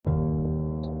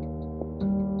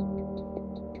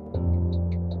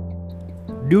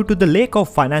Due to the lack of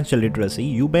financial literacy,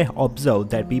 you may observe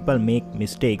that people make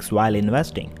mistakes while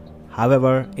investing.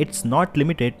 However, it's not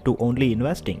limited to only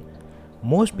investing.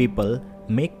 Most people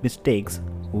make mistakes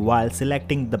while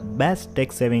selecting the best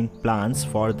tax-saving plans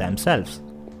for themselves.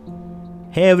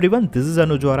 Hey everyone, this is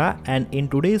Anuj Vora, and in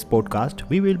today's podcast,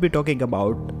 we will be talking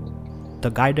about the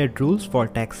guided rules for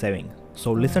tax saving.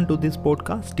 So listen to this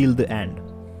podcast till the end.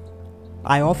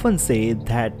 I often say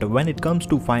that when it comes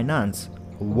to finance,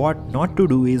 what not to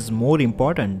do is more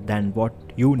important than what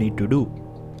you need to do.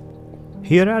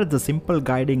 Here are the simple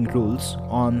guiding rules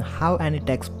on how any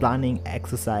tax planning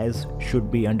exercise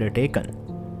should be undertaken.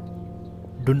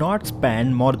 Do not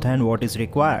spend more than what is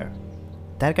required.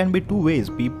 There can be two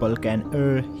ways people can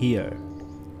err here.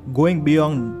 Going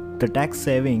beyond the tax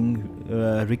saving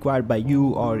required by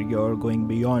you, or you're going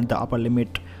beyond the upper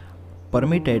limit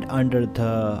permitted under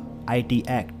the IT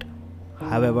Act.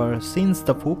 However, since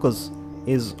the focus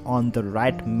is on the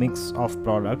right mix of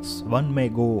products, one may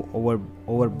go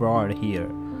overboard here.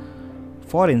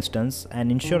 For instance,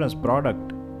 an insurance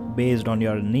product based on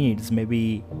your needs may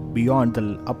be beyond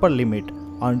the upper limit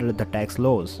under the tax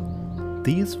laws.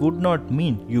 These would not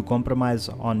mean you compromise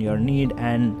on your need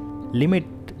and limit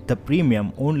the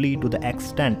premium only to the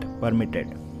extent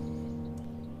permitted.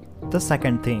 The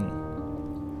second thing,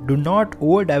 do not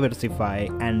over-diversify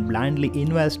and blindly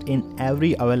invest in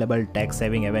every available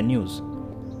tax-saving avenues.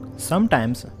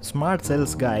 Sometimes smart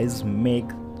sales guys make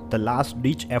the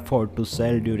last-ditch effort to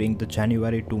sell during the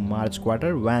January to March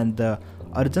quarter when the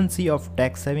urgency of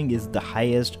tax saving is the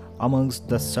highest amongst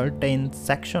the certain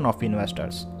section of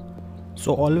investors.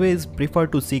 So always prefer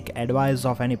to seek advice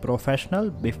of any professional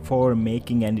before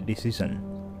making any decision.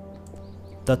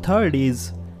 The third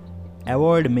is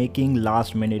avoid making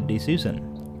last-minute decision.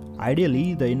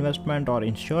 Ideally, the investment or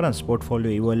insurance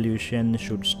portfolio evaluation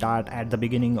should start at the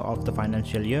beginning of the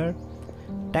financial year.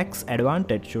 Tax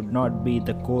advantage should not be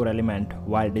the core element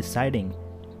while deciding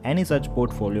any such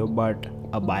portfolio, but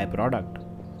a byproduct.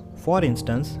 For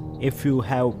instance, if you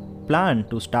have planned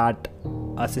to start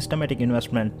a systematic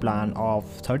investment plan of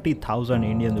 30,000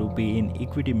 Indian rupee in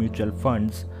equity mutual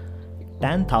funds,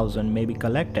 10,000 may be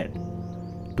collected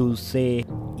to say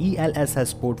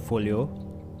ELSS portfolio,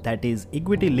 that is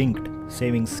equity linked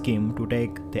savings scheme, to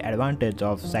take the advantage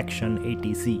of section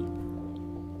 80C.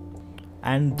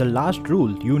 And the last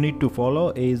rule you need to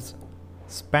follow is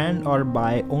spend or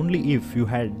buy only if you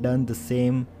had done the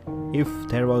same if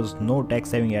there was no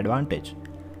tax saving advantage.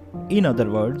 In other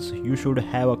words, you should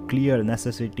have a clear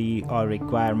necessity or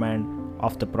requirement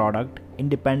of the product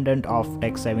independent of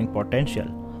tax saving potential.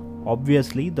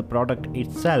 Obviously, the product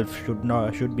itself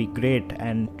should be great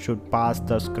and should pass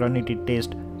the scrutiny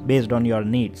test based on your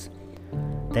needs.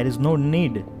 There is no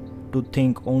need to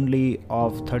think only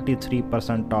of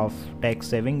 33% of tax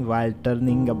saving while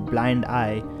turning a blind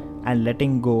eye and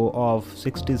letting go of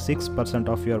 66%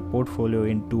 of your portfolio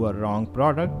into a wrong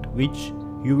product, which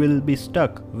you will be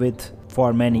stuck with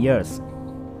for many years.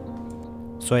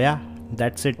 So yeah,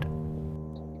 that's it.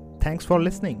 Thanks for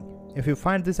listening. If you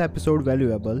find this episode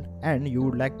valuable and you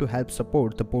would like to help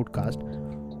support the podcast,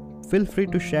 feel free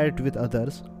to share it with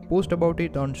others, post about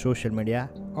it on social media,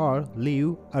 or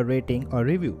leave a rating or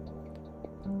review.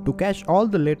 To catch all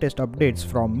the latest updates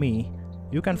from me,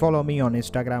 you can follow me on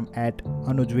Instagram at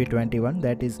AnujV21,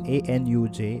 that is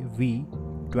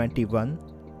ANUJV21.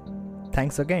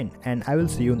 Thanks again, and I will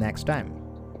see you next time.